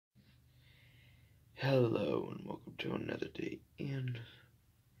Hello and welcome to another day and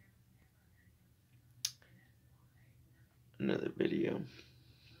another video.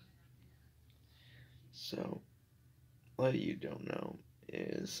 So, what you don't know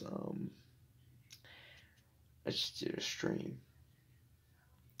is I just did a stream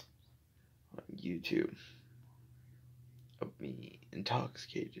on YouTube of me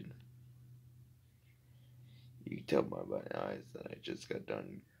intoxicated. You can tell by my eyes that I just got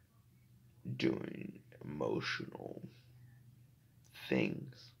done doing emotional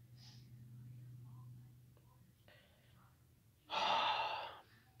things.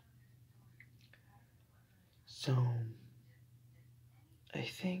 So, I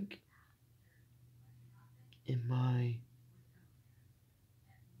think in my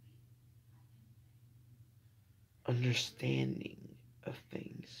understanding of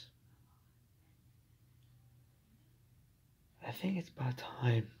things, I think it's about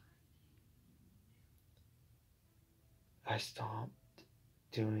time I stopped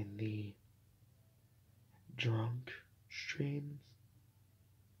doing the drunk streams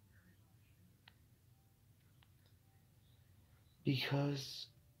because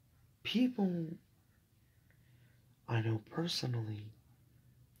people I know personally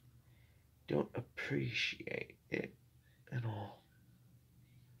don't appreciate it at all.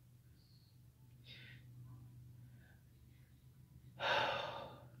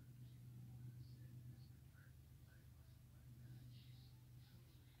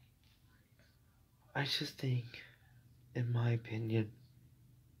 I just think, in my opinion,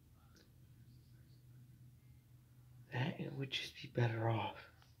 that it would just be better off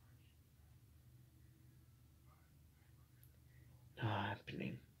not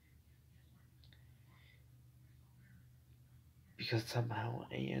happening. Because somehow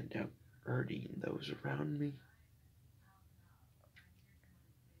I end up hurting those around me.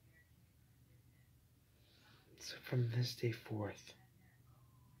 So from this day forth,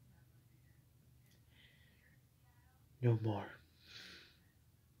 no more.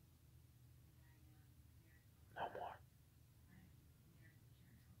 No more.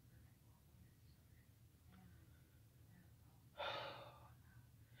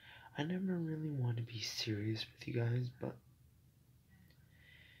 I never really want to be serious with you guys, but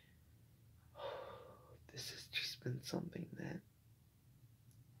this has just been something that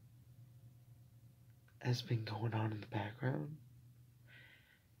has been going on in the background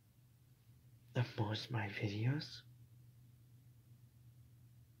of most of my videos.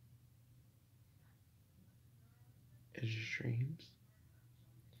 And streams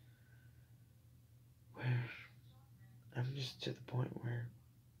where I'm just to the point where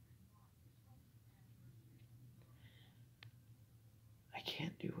I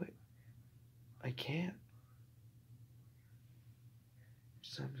can't do it. I can't.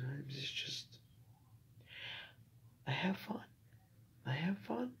 Sometimes it's just I have fun. I have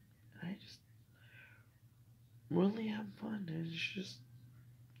fun. I just really have fun. And it's just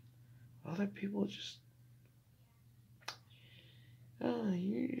other people just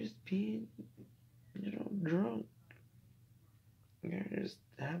you're just being, drunk. You're just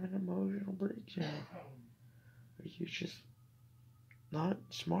having an emotional breakdown. Or you're just not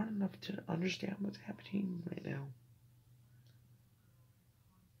smart enough to understand what's happening right now.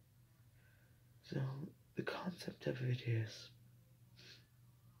 So the concept of it is,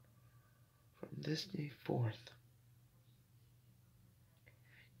 from this day forth,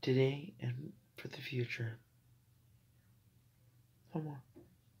 today and for the future, no more.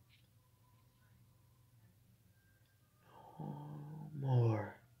 No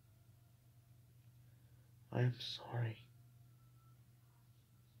more. I am sorry.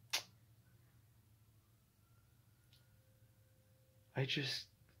 I just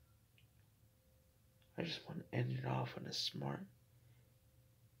want to end it off on a smart,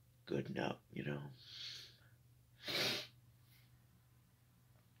 good note,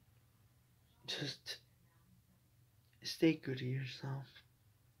 Just stay good to yourself.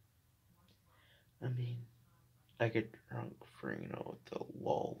 I mean, I get drunk for, the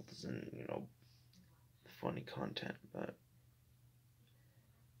lulls and, the funny content, but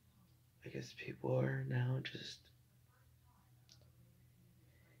I guess people are now just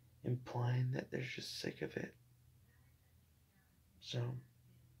implying that they're just sick of it. So,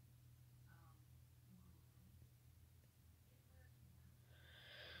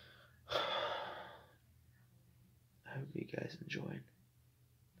 I hope you guys enjoyed.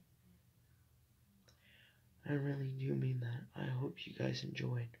 I really do mean that. I hope you guys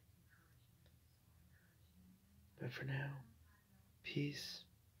enjoyed. But for now, peace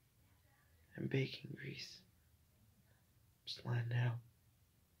and bacon grease. Sliding out.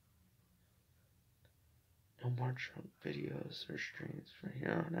 more drunk videos or streams from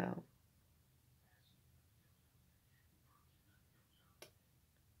here on out.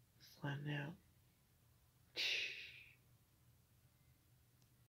 Signing out.